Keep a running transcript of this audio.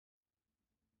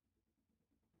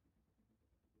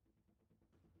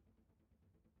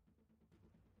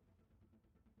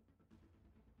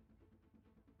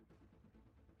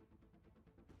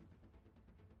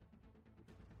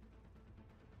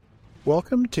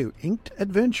Welcome to Inked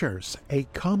Adventures, a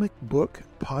comic book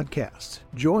podcast.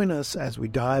 Join us as we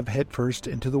dive headfirst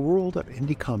into the world of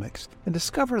indie comics and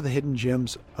discover the hidden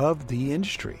gems of the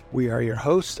industry. We are your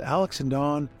hosts, Alex and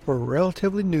Don. We're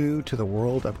relatively new to the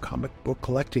world of comic book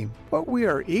collecting, but we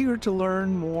are eager to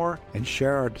learn more and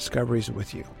share our discoveries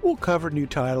with you. We'll cover new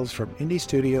titles from indie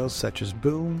studios such as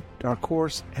Boom, Dark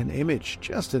Horse, and Image,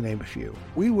 just to name a few.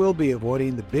 We will be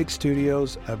avoiding the big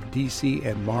studios of DC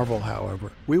and Marvel,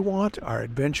 however. We want our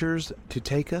adventures to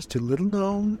take us to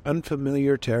little-known,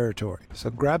 unfamiliar territory. So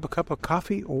grab a cup of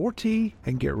coffee or tea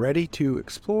and get ready to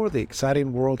explore the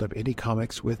exciting world of indie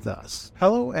comics with us.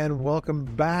 Hello and welcome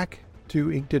back to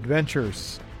Inked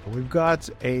Adventures. We've got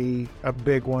a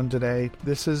big one today.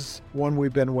 This is one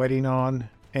we've been waiting on,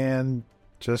 and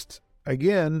just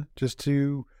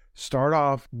to start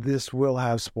off, this will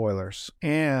have spoilers,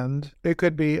 and it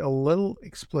could be a little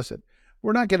explicit.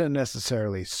 We're not going to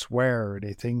necessarily swear or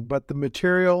anything, but the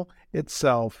material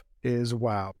itself is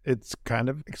wow. It's kind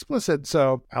of explicit.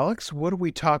 So, Alex, what are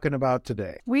we talking about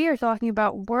today? We are talking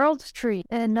about World Tree,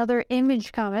 another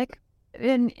Image comic.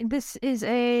 And this is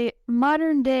a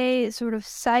modern day sort of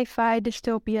sci-fi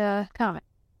dystopia comic.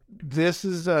 This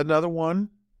is another one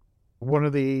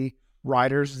of the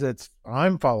writers that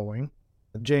I'm following,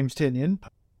 James Tynion.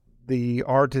 The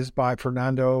art is by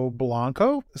Fernando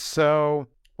Blanco. So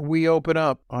we open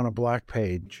up on a black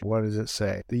page. What does it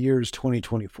say? The year is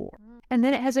 2024. And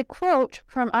then it has a quote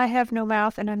from I Have No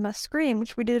Mouth and I Must Scream,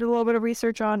 which we did a little bit of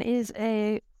research on, is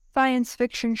a science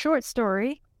fiction short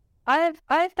story. I've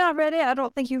not read it. I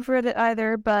don't think you've read it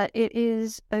either, but it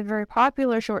is a very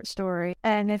popular short story.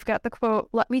 And they've got the quote,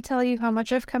 "Let me tell you how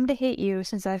much I've come to hate you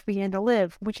since I've begun to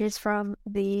live," which is from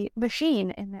the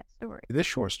machine in that story. This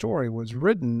short story was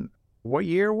written, what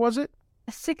year was it?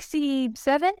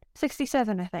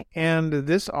 67, I think. And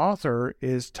this author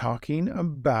is talking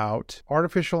about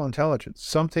artificial intelligence,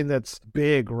 something that's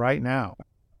big right now.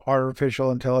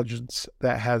 Artificial intelligence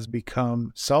that has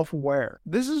become self-aware.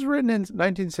 This is written in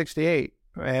 1968,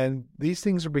 and these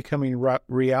things are becoming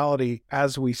reality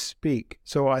as we speak.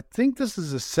 So I think this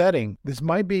is a setting. This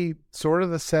might be sort of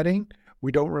the setting,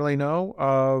 we don't really know,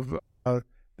 of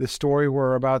the story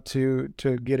we're about to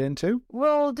get into.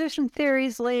 We'll do some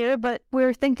theories later, but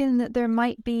we're thinking that there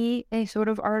might be a sort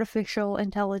of artificial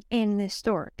intelligence in this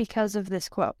story because of this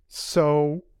quote.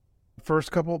 So,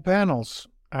 first couple of panels.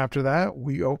 After that,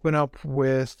 we open up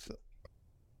with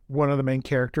one of the main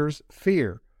characters,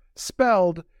 Fear,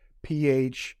 spelled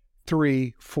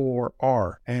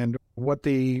PH34R. And what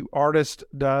the artist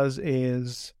does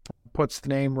is puts the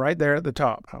name right there at the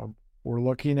top. We're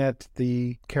looking at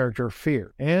the character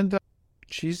Fear, and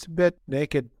she's a bit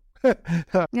naked.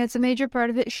 That's a major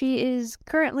part of it. She is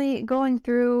currently going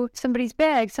through somebody's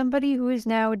bag, somebody who is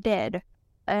now dead,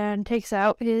 and takes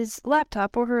out his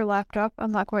laptop or her laptop,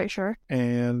 I'm not quite sure.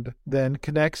 And then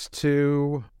connects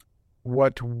to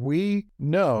what we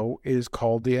know is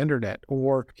called the internet,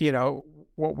 or,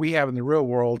 what we have in the real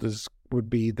world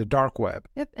would be the dark web.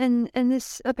 Yep, and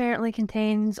this apparently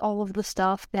contains all of the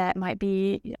stuff that might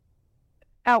be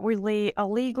outwardly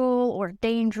illegal or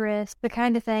dangerous, the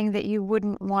kind of thing that you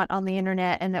wouldn't want on the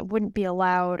internet and that wouldn't be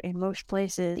allowed in most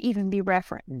places, even be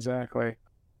referenced. Exactly.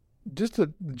 Just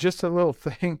a little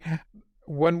thing.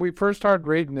 When we first started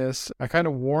reading this, I kind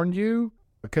of warned you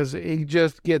because he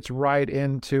just gets right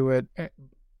into it.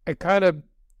 It kind of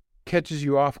catches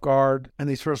you off guard. And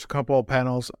these first couple of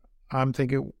panels, I'm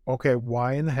thinking, okay,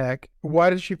 why in the heck? Why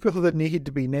does she feel the need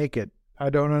to be naked? I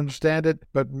don't understand it,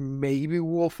 but maybe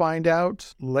we'll find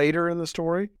out later in the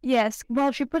story. Yes,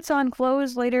 well, she puts on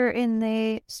clothes later in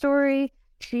the story.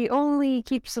 She only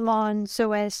keeps them on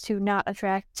so as to not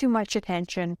attract too much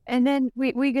attention. And then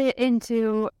we get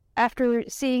into, after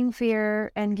seeing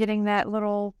Fear and getting that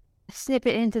little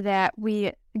snippet into that,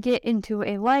 we get into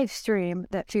a live stream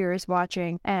that Fear is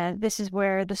watching. And this is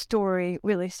where the story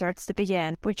really starts to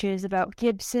begin, which is about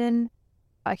Gibson.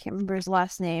 I can't remember his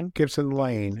last name. Gibson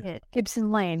Lane.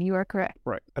 Gibson Lane, you are correct.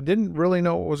 Right. I didn't really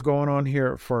know what was going on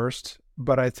here at first,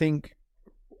 but I think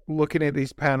looking at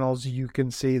these panels, you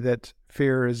can see that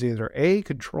Fear is either A,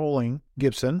 controlling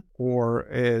Gibson, or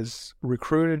is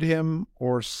recruited him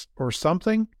or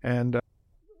something. And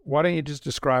why don't you just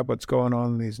describe what's going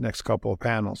on in these next couple of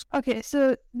panels? Okay,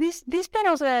 so these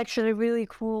panels are actually really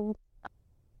cool.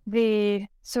 The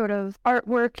sort of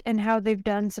artwork and how they've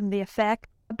done some of the effect.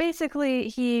 Basically,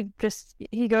 he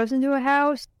goes into a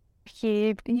house,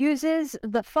 he uses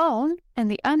the phone and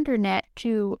the internet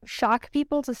to shock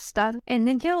people to stuff and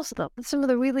then kills them. Some of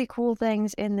the really cool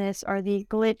things in this are the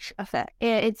glitch effect.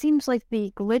 It seems like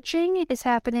the glitching is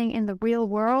happening in the real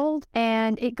world,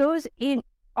 and it goes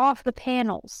off the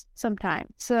panels sometimes.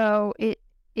 So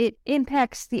it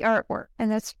impacts the artwork,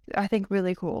 and that's, I think,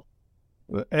 really cool.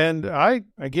 And I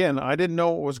didn't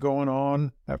know what was going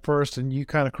on at first, and you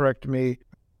kind of corrected me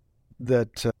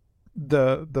that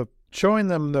the showing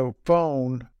them the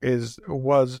phone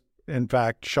was in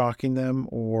fact shocking them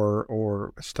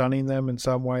or stunning them in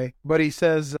some way. But he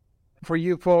says, for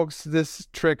you folks, this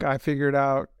trick I figured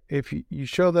out, if you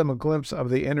show them a glimpse of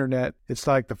the internet, it's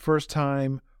like the first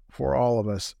time for all of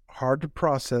us. Hard to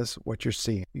process what you're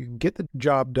seeing. You can get the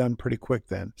job done pretty quick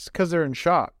then. It's because they're in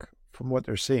shock from what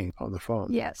they're seeing on the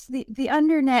phone. Yes, the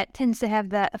undernet tends to have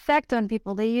that effect on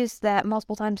people. They use that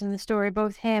multiple times in the story,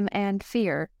 both him and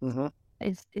Fear. Mm-hmm.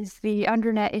 Is the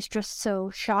undernet is just so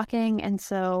shocking and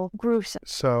so gruesome.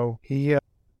 So he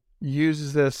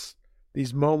uses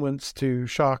these moments to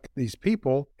shock these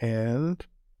people and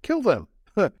kill them.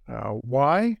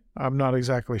 Why? I'm not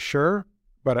exactly sure,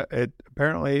 but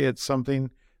apparently it's something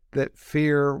that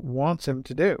Fear wants him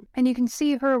to do. And you can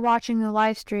see her watching the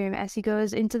live stream as he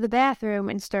goes into the bathroom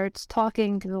and starts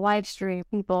talking to the live stream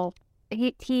people.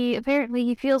 He apparently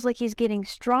he feels like he's getting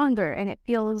stronger, and it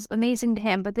feels amazing to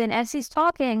him. But then as he's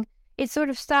talking, it sort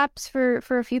of stops for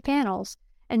a few panels,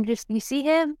 and just you see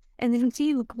him, and then you see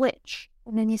you glitch,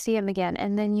 and then you see him again,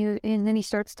 and then he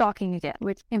starts talking again,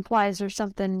 which implies there's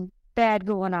something bad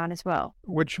going on as well.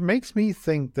 Which makes me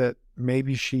think that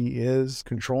maybe she is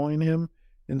controlling him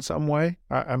in some way.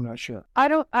 I'm not sure. I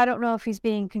don't know if he's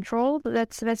being controlled.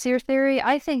 That's your theory.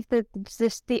 I think that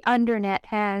the undernet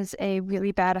has a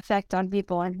really bad effect on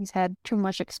people, and he's had too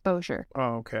much exposure.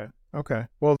 Oh, okay.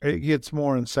 Well, it gets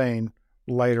more insane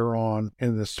later on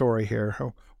in the story here,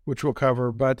 which we'll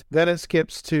cover. But then it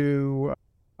skips to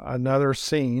another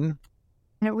scene.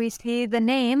 And we see the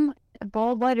name,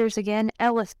 bold letters again,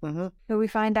 Ellis, mm-hmm. who we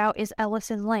find out is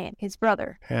Ellison Lane, his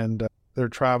brother. And they're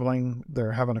traveling.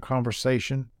 They're having a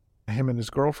conversation. Him and his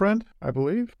girlfriend, I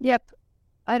believe. Yep.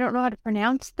 I don't know how to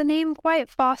pronounce the name quite.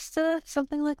 Fosta,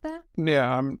 something like that.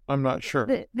 Yeah, I'm not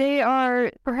sure. They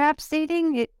are perhaps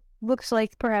dating. It looks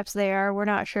like perhaps they are. We're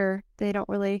not sure. They don't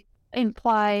really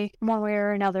imply one way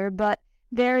or another, but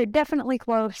they're definitely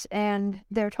close, and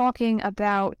they're talking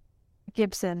about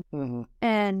Gibson. Mm-hmm.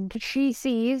 And she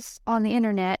sees on the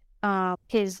internet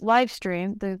his live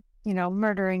stream,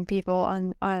 murdering people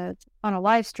on a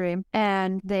live stream,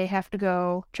 and they have to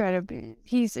go try to.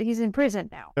 He's in prison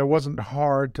now. It wasn't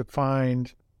hard to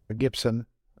find Gibson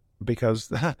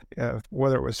because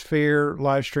whether it was Fear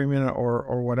live streaming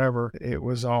or whatever, it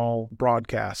was all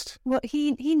broadcast. Well,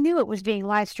 he knew it was being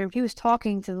live streamed. He was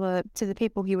talking to the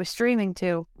people he was streaming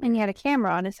to, and he had a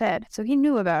camera on his head, so he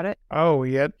knew about it. Oh,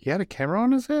 he had a camera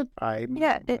on his head?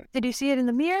 Yeah. Did you see it in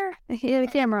the mirror? He had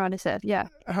a camera on his head. Yeah.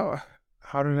 Oh.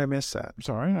 How did I miss that? I'm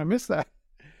sorry, I missed that.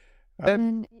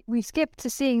 And we skipped to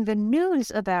seeing the news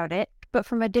about it, but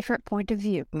from a different point of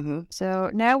view. Mm-hmm.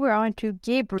 So now we're on to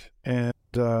Gabriel. And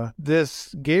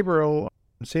this Gabriel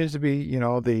seems to be,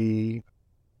 the,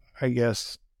 I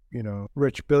guess,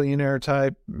 rich billionaire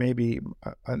type, maybe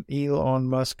an Elon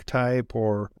Musk type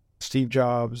or Steve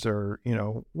Jobs or,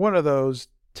 one of those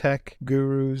tech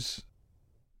gurus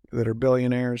that are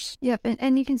billionaires. Yep,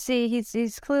 and you can see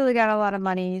he's clearly got a lot of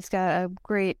money. He's got a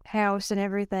great house and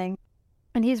everything.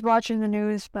 And he's watching the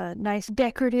news, a nice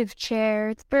decorative chair.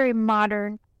 It's very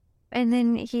modern. And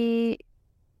then he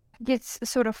gets a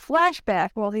sort of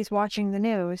flashback while he's watching the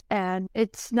news, and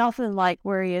it's nothing like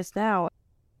where he is now.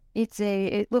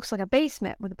 It looks like a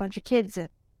basement with a bunch of kids in.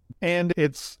 And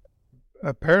it's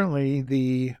apparently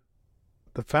the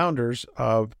founders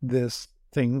of this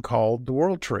thing called the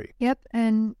World Tree. Yep,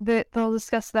 and they'll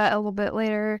discuss that a little bit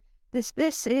later.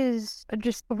 This is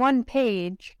just one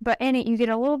page, but in it you get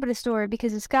a little bit of story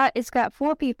because it's got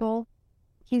 4 people.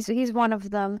 He's one of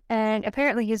them, and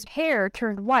apparently his hair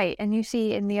turned white, and you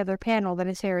see in the other panel that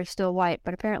his hair is still white,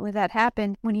 but apparently that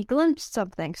happened when he glimpsed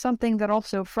something that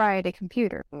also fried a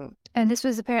computer. And this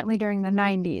was apparently during the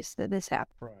 90s that this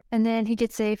happened. Right. And then he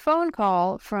gets a phone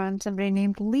call from somebody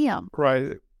named Liam.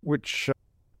 Right, which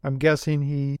I'm guessing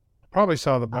he probably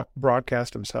saw the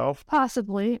broadcast himself.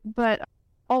 Possibly, but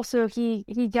also he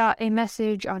got a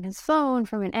message on his phone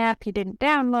from an app he didn't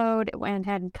download and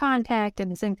had contact and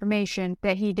his information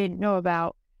that he didn't know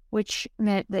about, which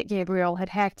meant that Gabriel had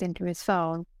hacked into his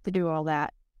phone to do all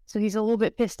that. So he's a little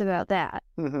bit pissed about that.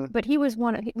 Mm-hmm. But he was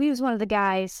one of the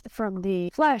guys from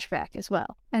the flashback as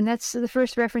well. And that's the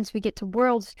first reference we get to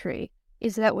World Tree,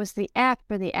 is that was the app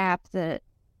that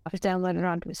was downloaded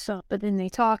onto his phone. But then they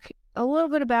talk a little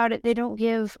bit about it. They don't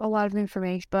give a lot of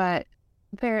information, but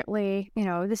apparently,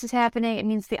 this is happening. It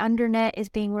means the Undernet is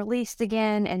being released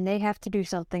again, and they have to do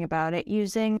something about it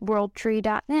using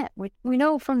WorldTree.net, which we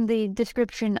know from the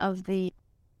description of the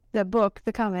book,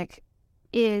 the comic,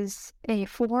 is a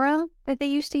forum that they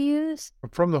used to use.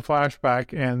 From the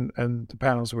flashback and the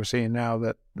panels we're seeing now,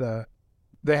 that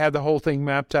they had the whole thing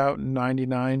mapped out in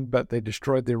 99, but they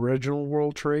destroyed the original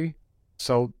World Tree.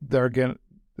 So they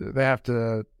have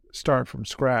to start from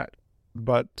scratch.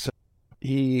 But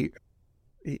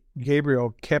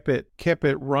Gabriel kept it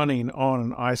running on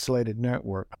an isolated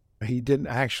network. He didn't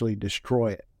actually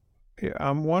destroy it.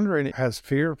 I'm wondering, has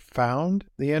Fear found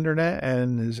the internet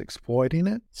and is exploiting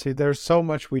it? See, there's so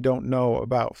much we don't know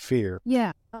about Fear.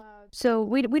 Yeah. So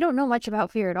we don't know much about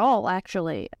Fear at all,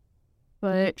 actually.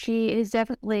 But she is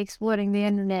definitely exploiting the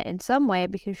internet in some way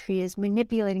because she is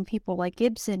manipulating people like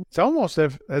Gibson. It's almost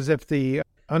as if the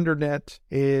internet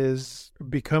is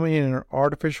becoming an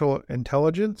artificial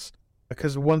intelligence,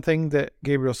 because one thing that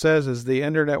Gabriel says is the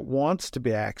internet wants to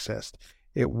be accessed.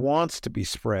 It wants to be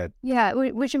spread. Yeah,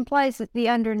 which implies that the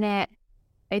Undernet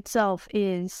itself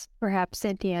is perhaps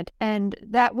sentient. And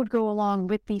that would go along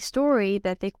with the story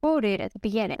that they quoted at the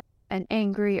beginning. An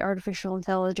angry artificial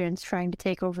intelligence trying to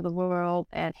take over the world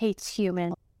and hates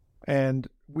humans. And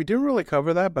we didn't really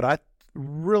cover that, but I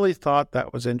really thought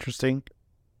that was interesting.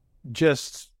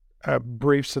 Just a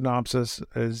brief synopsis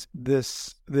is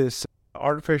this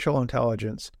artificial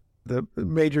intelligence. The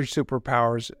major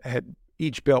superpowers had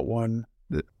each built one.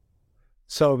 The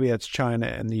Soviets, China,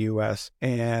 and the U.S.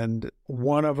 And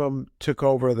one of them took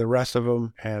over the rest of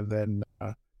them and then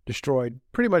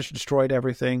pretty much destroyed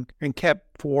everything and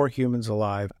kept 4 humans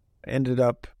alive. Ended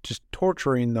up just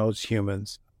torturing those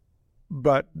humans.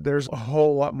 But there's a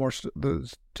whole lot more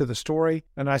to the story.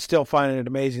 And I still find it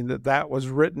amazing that was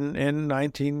written in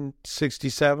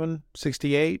 1967,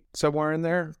 68, somewhere in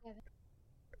there.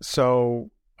 So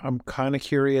I'm kind of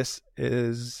curious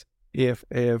is if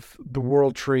the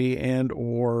World Tree and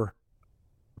or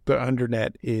the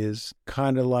Undernet is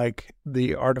kind of like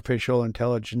the artificial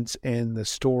intelligence in the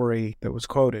story that was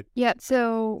quoted. Yeah,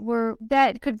 so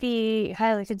that could be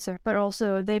highly concerned, but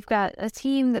also they've got a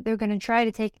team that they're going to try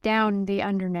to take down the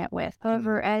Undernet with.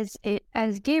 However, as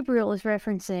Gabriel is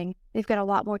referencing, they've got a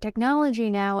lot more technology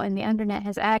now, and the Undernet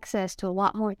has access to a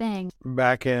lot more things.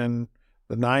 Back in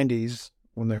the 90s,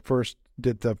 when they first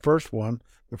did the first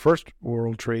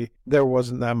World Tree, there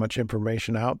wasn't that much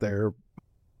information out there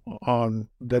on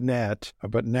the net,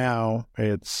 but now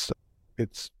it's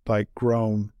like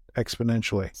grown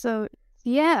exponentially. So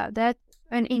yeah, that's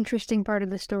an interesting part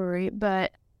of the story.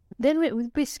 But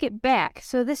then we skip back.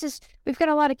 So we've got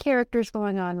a lot of characters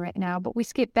going on right now, but we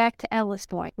skip back to Ellis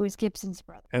Point, who is Gibson's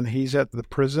brother, and he's at the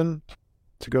prison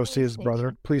to go see his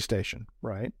brother. Police station,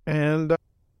 right? And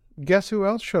guess who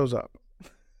else shows up?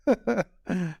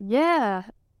 Yeah.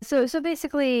 So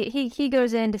basically, he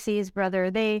goes in to see his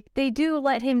brother. They do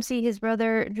let him see his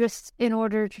brother just in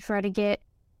order to try to get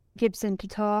Gibson to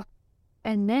talk.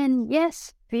 And then,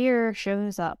 yes, Fear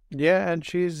shows up. Yeah, and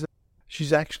she's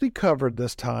actually covered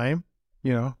this time,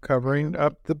 covering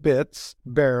up the bits,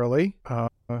 barely.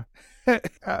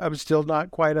 I'm still not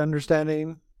quite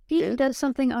understanding. She does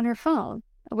something on her phone,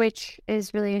 which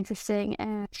is really interesting.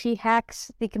 And she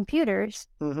hacks the computers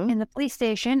in the police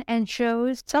station and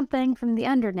shows something from the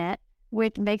Undernet,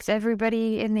 which makes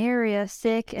everybody in the area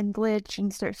sick and glitch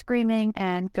and start screaming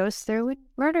and goes through and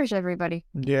murders everybody.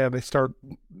 Yeah, they start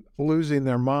losing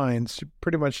their minds. She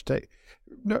pretty much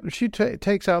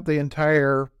takes out the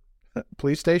entire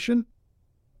police station.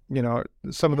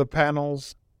 Some of the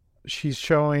panels she's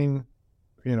showing,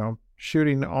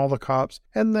 shooting all the cops.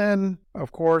 And then,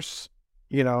 of course,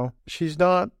 she's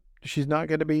not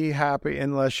going to be happy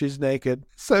unless she's naked.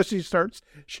 So she starts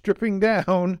stripping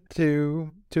down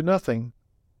to nothing.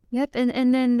 Yep,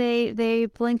 and then they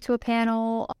blink to a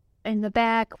panel in the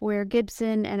back where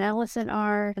Gibson and Ellison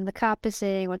are, and the cop is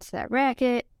saying, "What's that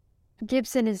racket?"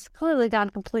 Gibson is clearly gone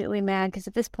completely mad because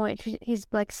at this point he's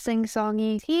like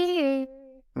sing-songy.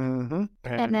 Mm-hmm.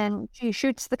 And then she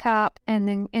shoots the cop and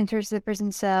then enters the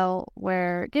prison cell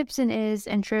where Gibson is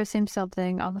and shows him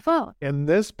something on the phone. In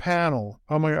this panel,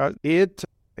 oh my God,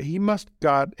 he must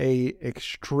got a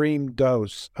extreme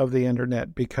dose of the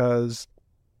internet, because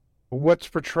what's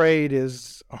portrayed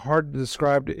is hard to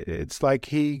describe. It's like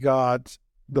he got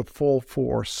the full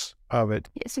force of it.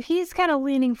 Yeah, so he's kind of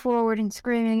leaning forward and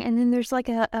screaming, and then there's like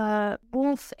a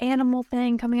wolf animal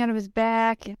thing coming out of his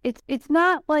back. It's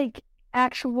not like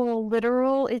actual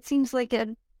literal. It seems like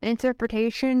an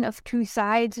interpretation of two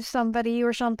sides of somebody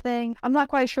or something. I'm not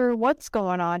quite sure what's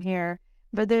going on here,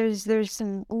 But there's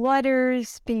some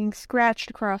letters being scratched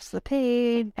across the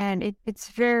page, and it's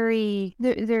very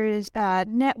there's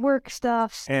network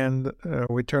stuff. And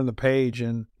we turned the page,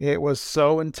 and it was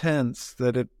so intense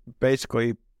that it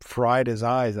basically fried his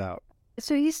eyes out.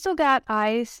 So he's still got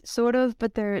eyes, sort of,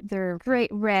 but they're bright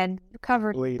red,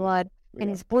 covered in blood, and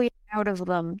he's bleeding out of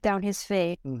them down his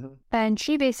face. And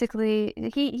she basically,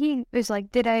 he was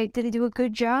like, did I do a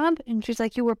good job? And she's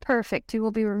like, you were perfect. You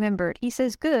will be remembered. He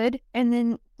says good, and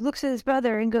then looks at his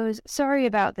brother and goes, sorry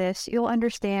about this. You'll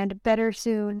understand better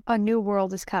soon. A new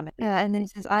world is coming. And then he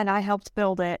says, and I helped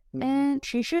build it. And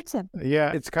she shoots him.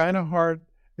 Yeah, it's kind of hard.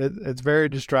 It's very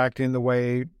distracting the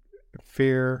way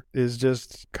Fear is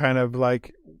just kind of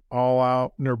like all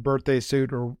out in her birthday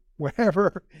suit or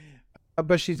whatever.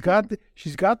 But she's got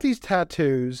these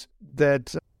tattoos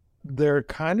that they're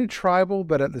kind of tribal,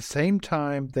 but at the same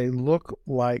time they look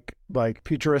like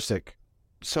futuristic.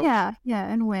 So yeah,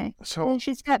 in a way. So and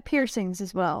she's got piercings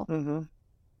as well.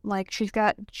 Like she's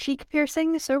got cheek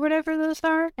piercings or whatever those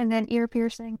are, and then ear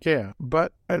piercing. Yeah,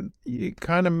 but it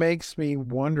kind of makes me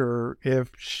wonder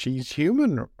if she's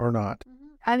human or not.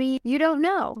 I mean, you don't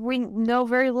know. We know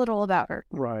very little about her.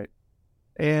 Right.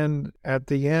 And at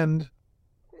the end,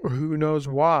 who knows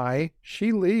why,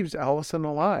 she leaves Allison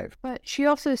alive. But she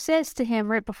also says to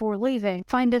him right before leaving,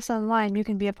 find us online, you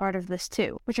can be a part of this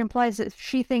too. Which implies that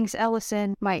she thinks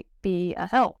Allison might be a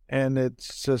help. And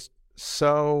it's just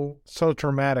so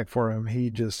traumatic for him. He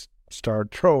just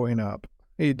started throwing up.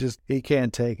 He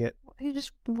can't take it. He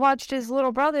just watched his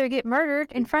little brother get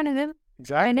murdered in front of him.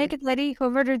 Exactly. A naked lady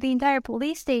who murdered the entire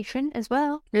police station as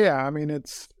well. Yeah, I mean,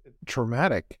 it's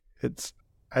traumatic.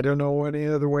 I don't know any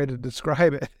other way to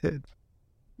describe it.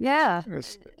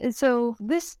 And so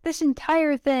this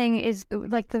entire thing is,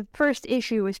 like, the first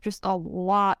issue is just a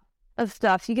lot of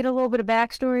stuff. You get a little bit of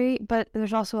backstory, but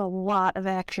there's also a lot of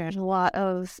action, a lot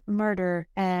of murder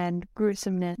and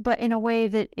gruesomeness, but in a way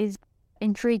that is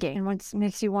intriguing and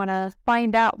makes you want to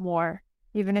find out more,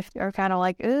 even if you're kind of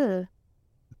like, ugh.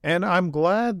 And I'm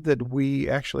glad that we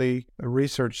actually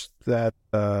researched that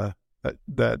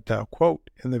quote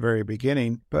in the very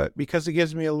beginning, but because it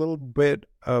gives me a little bit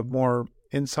of more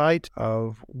insight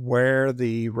of where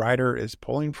the writer is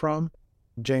pulling from.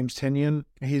 James Tynion,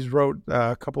 he's wrote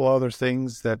a couple other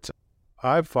things that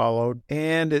I've followed,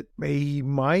 and he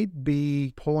might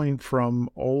be pulling from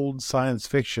old science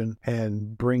fiction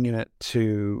and bringing it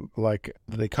to like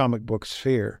the comic book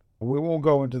sphere. We won't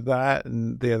go into that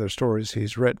and the other stories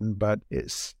he's written, but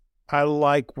I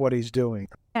like what he's doing.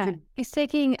 Yeah, he's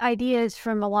taking ideas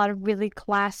from a lot of really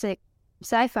classic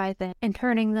sci-fi things and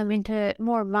turning them into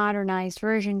more modernized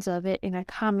versions of it in a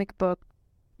comic book.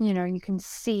 You know, you can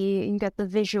see, you got the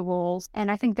visuals,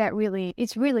 and I think that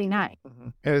it's really nice.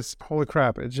 It's, holy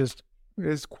crap,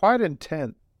 it's quite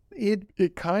intense.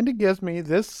 It kind of gives me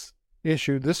this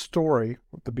issue, this story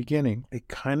at the beginning, it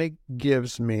kind of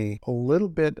gives me a little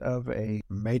bit of a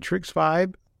Matrix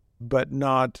vibe, but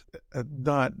not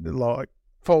like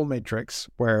full Matrix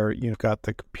where you've got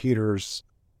the computers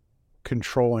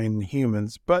controlling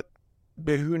humans. But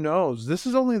who knows? This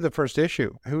is only the first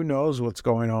issue. Who knows what's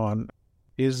going on?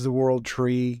 Is the world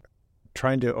tree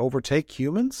trying to overtake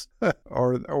humans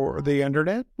or the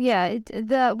internet? Yeah,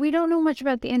 we don't know much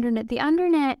about the internet. The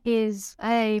internet is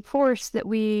a force that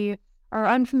we are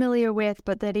unfamiliar with,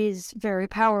 but that is very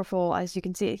powerful. As you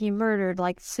can see, he murdered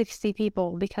like 60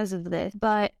 people because of this.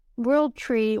 But World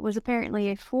Tree was apparently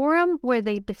a forum where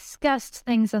they discussed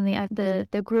things on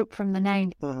the group from the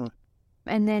 90s.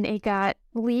 And then it got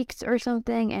leaked or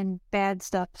something, and bad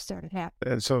stuff started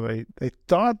happening. And so they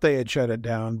thought they had shut it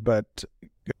down, but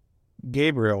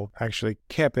Gabriel actually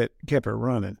kept it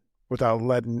running without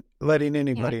letting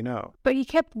anybody know. But he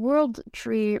kept World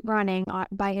Tree running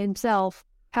by himself.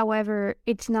 However,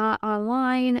 it's not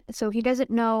online, so he doesn't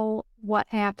know what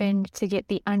happened to get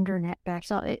the undernet back.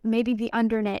 So maybe the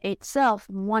undernet itself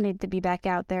wanted to be back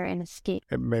out there and escape.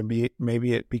 Maybe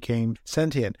it became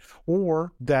sentient,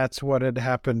 or that's what had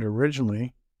happened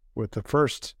originally with the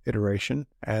first iteration,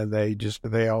 and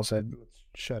they all said, let's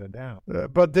shut it down.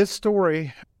 But this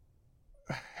story,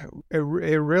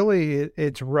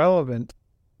 it's relevant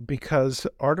because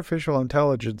artificial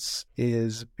intelligence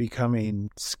is becoming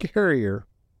scarier.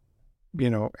 You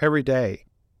know, every day,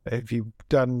 if you've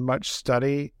done much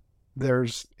study,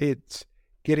 it's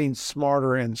getting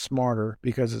smarter and smarter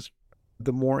because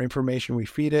the more information we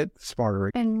feed it, the smarter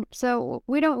it. And so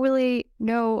we don't really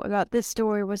know about this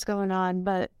story, what's going on,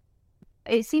 but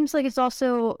it seems like it's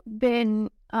also been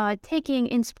taking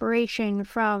inspiration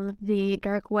from the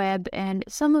dark web and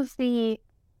some of the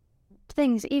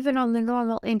things even on the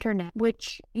normal internet,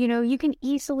 which, you can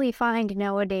easily find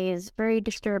nowadays, very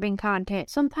disturbing content,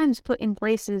 sometimes put in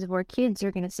places where kids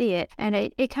are going to see it. And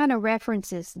it kind of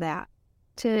references that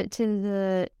to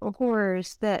the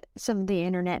horrors that some of the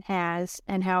internet has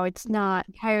and how it's not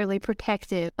entirely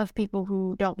protective of people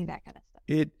who don't do that kind of stuff.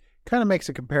 It kind of makes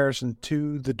a comparison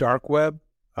to the dark web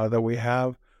that we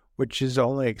have, which is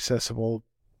only accessible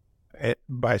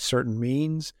by certain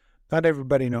means. Not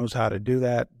everybody knows how to do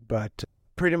that, but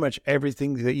pretty much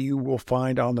everything that you will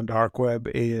find on the dark web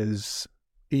is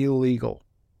illegal.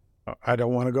 I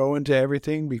don't want to go into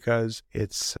everything because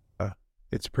it's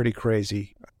pretty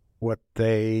crazy what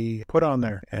they put on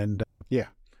there. And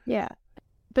Yeah.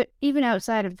 But even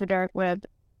outside of the dark web,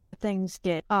 things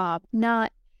get there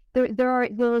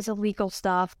is illegal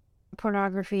stuff,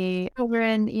 pornography,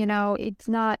 children,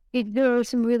 there are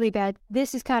some really bad.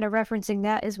 This is kind of referencing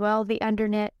that as well. The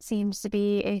internet seems to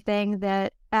be a thing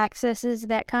that accesses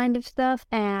that kind of stuff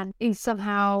and is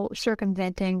somehow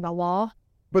circumventing the law.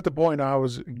 But the point I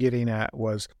was getting at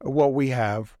was what we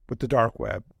have with the dark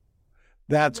web.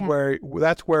 That's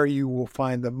where you will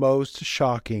find the most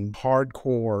shocking,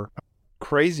 hardcore,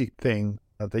 crazy thing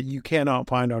that you cannot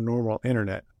find on normal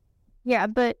internet. Yeah,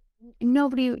 but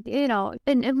nobody,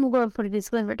 and we're going to put a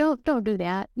disclaimer. Don't do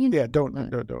that. Don't do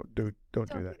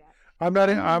that. I'm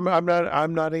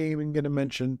not even going to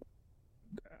mention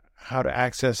how to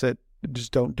access it.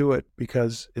 Just don't do it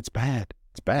because it's bad.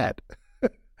 It's bad.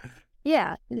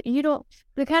 Yeah, you don't.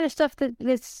 The kind of stuff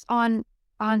that's on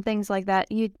things like that,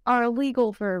 you are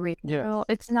illegal for a reason. Yeah.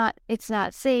 It's not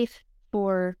safe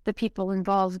for the people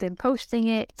involved in posting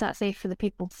it. It's not safe for the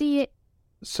people to see it.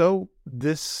 So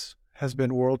this has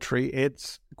been World Tree.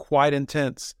 It's quite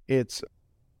intense. It's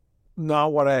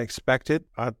not what I expected.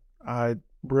 I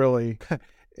really,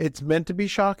 it's meant to be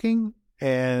shocking,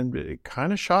 and it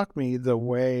kind of shocked me the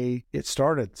way it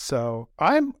started. So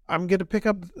I'm going to pick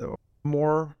up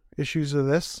more issues of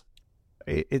this.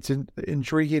 It's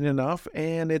intriguing enough,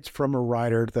 and it's from a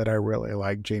writer that I really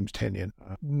like, James Tynion.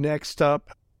 Next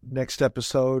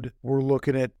episode, we're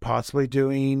looking at possibly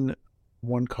doing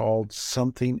one called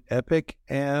Something Epic,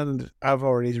 and I've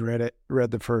already read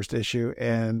the first issue,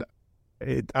 and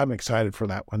I'm excited for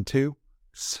that one too.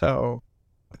 So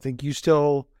I think you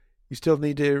still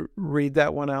need to read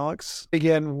that one, Alex.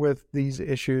 Again, with these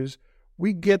issues,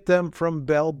 we get them from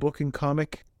Bell Book and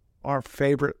Comic, our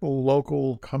favorite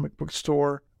local comic book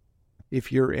store.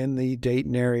 If you're in the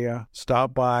Dayton area,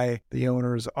 stop by. The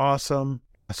owner is awesome.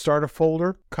 Start a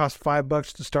folder. Costs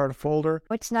 $5 to start a folder.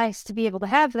 It's nice to be able to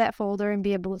have that folder and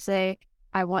be able to say,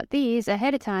 I want these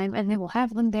ahead of time, and they will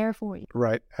have them there for you.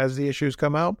 Right. As the issues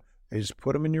come out, they just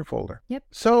put them in your folder. Yep.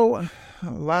 So,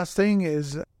 last thing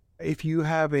is, if you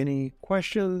have any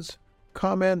questions,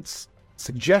 comments,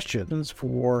 suggestions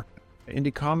for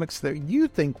indie comics that you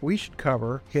think we should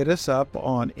cover, hit us up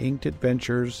on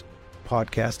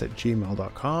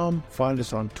inkedadventurespodcast@gmail.com. Find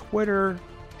us on Twitter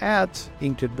at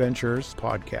Inked Adventures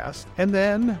Podcast. And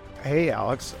then, hey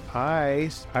Alex,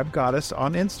 I've got us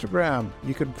on Instagram.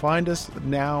 You can find us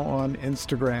now on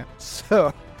Instagram.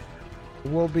 So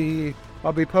I'll be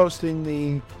posting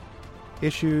the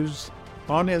issues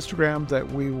on Instagram that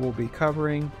we will be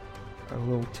covering,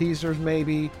 little teasers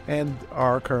maybe, and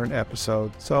our current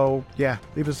episode. So yeah,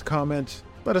 leave us a comment,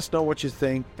 let us know what you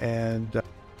think, and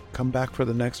come back for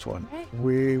the next one. Okay.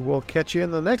 We will catch you in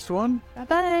the next one.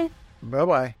 Bye-bye.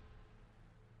 Bye-bye.